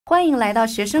欢迎来到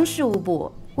学生事务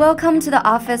部。Welcome to the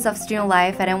Office of Student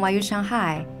Life at NYU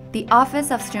Shanghai. The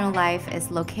Office of Student Life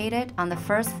is located on the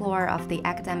first floor of the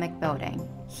academic building.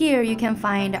 Here you can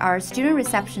find our student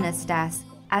receptionist desk.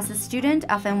 As a student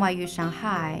of NYU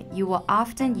Shanghai, you will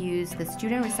often use the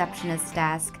student receptionist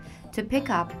desk to pick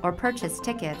up or purchase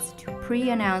tickets to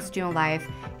pre-announced student life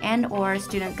and/or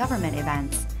student government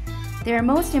events. Their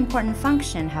most important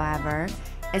function, however,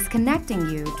 is connecting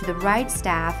you to the right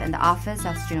staff in the Office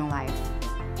of Student Life.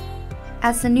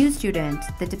 As a new student,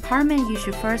 the department you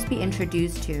should first be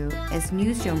introduced to is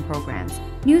New Student Programs.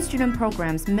 New Student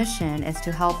Programs' mission is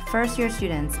to help first-year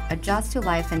students adjust to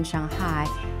life in Shanghai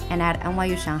and at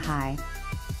NYU Shanghai.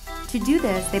 To do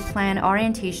this, they plan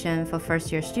orientation for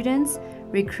first-year students,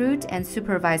 recruit and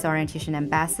supervise orientation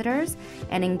ambassadors,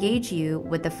 and engage you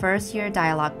with the first-year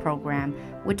dialogue program,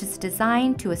 which is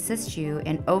designed to assist you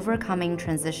in overcoming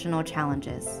transitional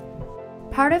challenges.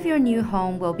 Part of your new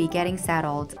home will be getting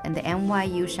settled in the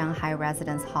NYU Shanghai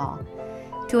Residence Hall.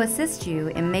 To assist you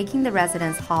in making the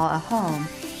Residence Hall a home,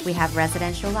 we have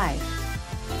Residential Life.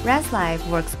 Res Life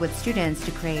works with students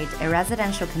to create a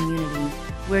residential community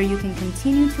where you can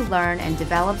continue to learn and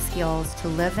develop skills to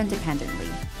live independently.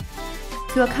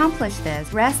 To accomplish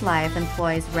this, Res Life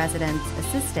employs residence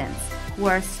assistants, who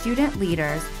are student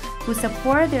leaders who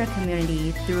support their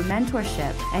community through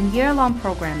mentorship and year-long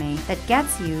programming that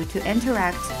gets you to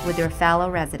interact with your fellow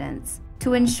residents.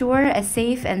 To ensure a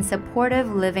safe and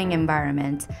supportive living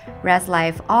environment, Res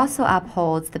Life also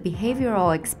upholds the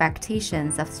behavioral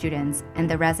expectations of students in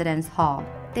the residence hall.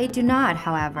 They do not,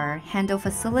 however, handle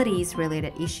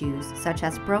facilities-related issues such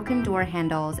as broken door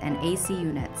handles and AC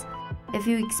units. If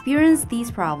you experience these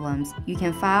problems, you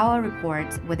can file a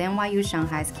report with NYU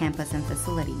Shanghai's campus and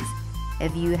facilities.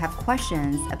 If you have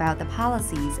questions about the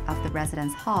policies of the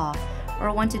residence hall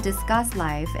or want to discuss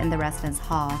life in the residence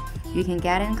hall, you can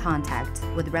get in contact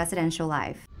with Residential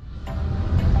Life.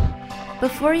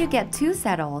 Before you get too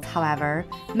settled, however,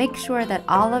 make sure that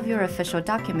all of your official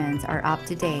documents are up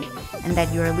to date and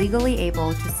that you are legally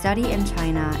able to study in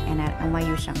China and at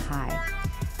NYU Shanghai.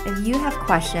 If you have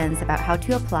questions about how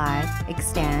to apply,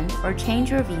 extend, or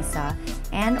change your visa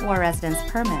and/or residence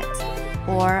permit,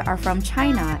 or are from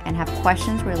China and have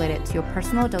questions related to your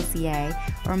personal dossier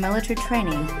or military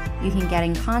training, you can get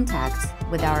in contact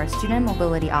with our Student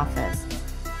Mobility Office.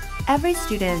 Every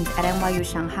student at NYU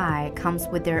Shanghai comes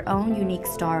with their own unique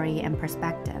story and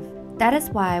perspective. That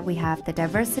is why we have the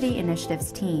Diversity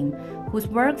Initiatives team, whose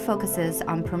work focuses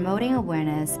on promoting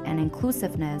awareness and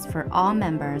inclusiveness for all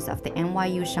members of the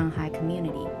NYU Shanghai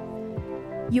community.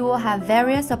 You will have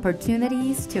various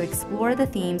opportunities to explore the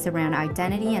themes around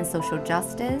identity and social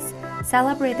justice,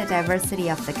 celebrate the diversity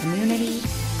of the community,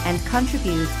 and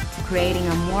contribute to creating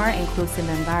a more inclusive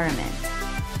environment.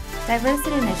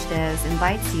 Diversity Initiatives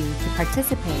invites you to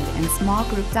participate in small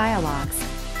group dialogues,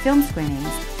 film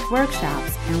screenings,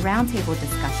 workshops, and roundtable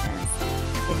discussions.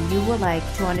 If you would like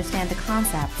to understand the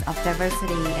concepts of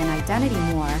diversity and identity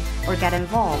more or get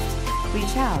involved,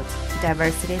 reach out to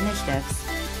Diversity Initiatives.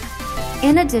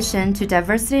 In addition to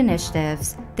diversity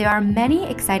initiatives, there are many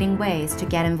exciting ways to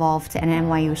get involved in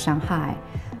NYU Shanghai.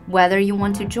 Whether you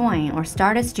want to join or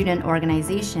start a student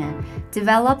organization,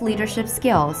 develop leadership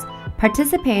skills,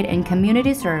 participate in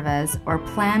community service, or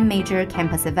plan major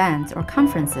campus events or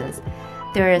conferences,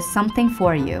 there is something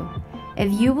for you.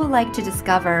 If you would like to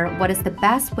discover what is the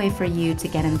best way for you to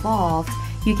get involved,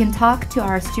 you can talk to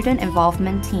our student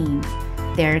involvement team.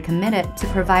 They are committed to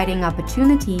providing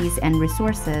opportunities and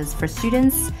resources for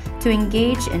students to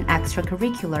engage in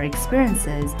extracurricular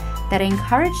experiences that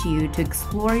encourage you to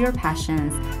explore your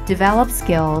passions, develop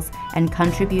skills, and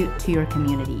contribute to your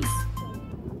communities.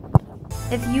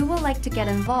 If you would like to get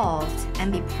involved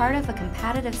and be part of a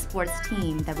competitive sports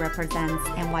team that represents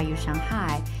NYU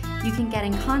Shanghai, you can get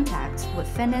in contact with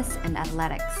Fitness and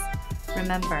Athletics.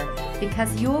 Remember,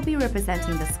 because you will be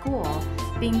representing the school,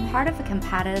 being part of a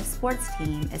competitive sports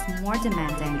team is more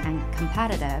demanding and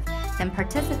competitive than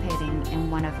participating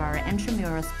in one of our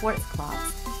intramural sports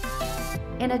clubs.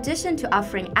 In addition to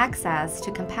offering access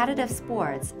to competitive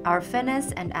sports, our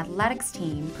fitness and athletics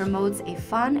team promotes a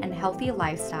fun and healthy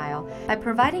lifestyle by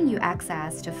providing you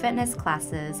access to fitness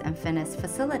classes and fitness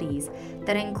facilities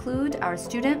that include our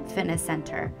Student Fitness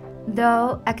Center.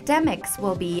 Though academics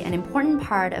will be an important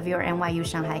part of your NYU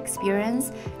Shanghai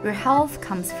experience, your health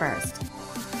comes first.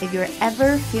 If you're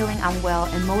ever feeling unwell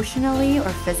emotionally or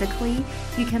physically,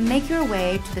 you can make your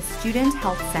way to the Student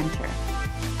Health Center.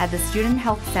 At the Student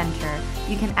Health Center,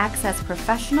 you can access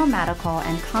professional medical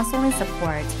and counseling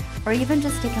support, or even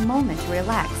just take a moment to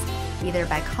relax, either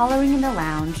by coloring in the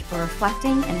lounge or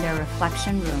reflecting in their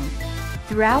reflection room.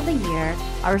 Throughout the year,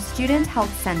 our Student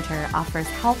Health Center offers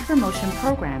health promotion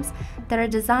programs that are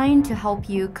designed to help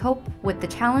you cope with the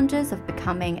challenges of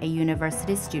becoming a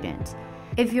university student.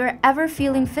 If you're ever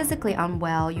feeling physically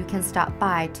unwell, you can stop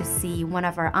by to see one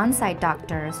of our on-site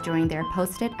doctors during their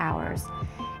posted hours.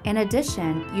 In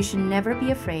addition, you should never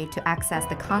be afraid to access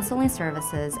the counseling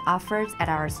services offered at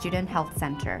our Student Health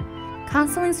Center.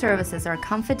 Counseling services are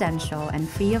confidential and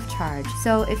free of charge,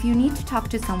 so if you need to talk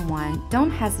to someone,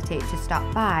 don't hesitate to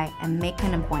stop by and make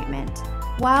an appointment.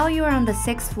 While you are on the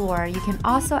 6th floor, you can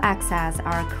also access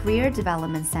our Career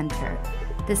Development Center.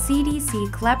 The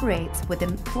CDC collaborates with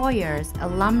employers,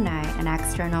 alumni, and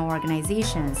external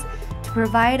organizations to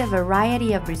provide a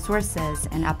variety of resources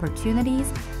and opportunities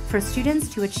for students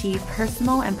to achieve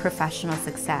personal and professional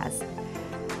success.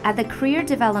 At the Career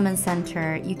Development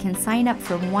Center, you can sign up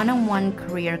for one-on-one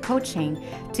career coaching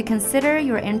to consider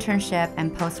your internship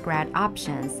and postgrad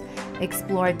options,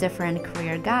 explore different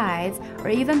career guides, or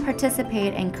even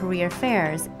participate in career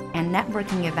fairs and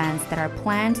networking events that are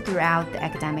planned throughout the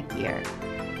academic year.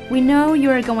 We know you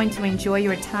are going to enjoy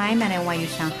your time at NYU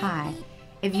Shanghai.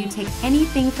 If you take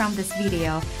anything from this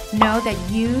video, know that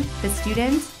you, the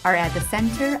students, are at the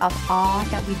center of all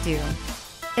that we do.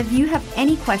 If you have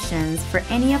any questions for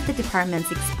any of the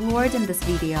departments explored in this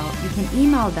video, you can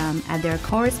email them at their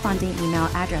corresponding email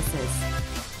addresses.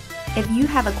 If you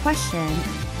have a question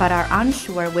but are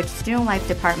unsure which student life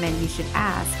department you should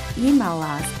ask, email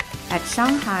us at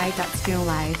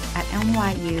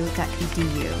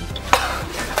shanghai.studentlife@nyu.edu.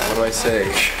 What do I say?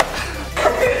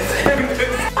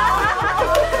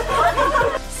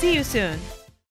 See you soon.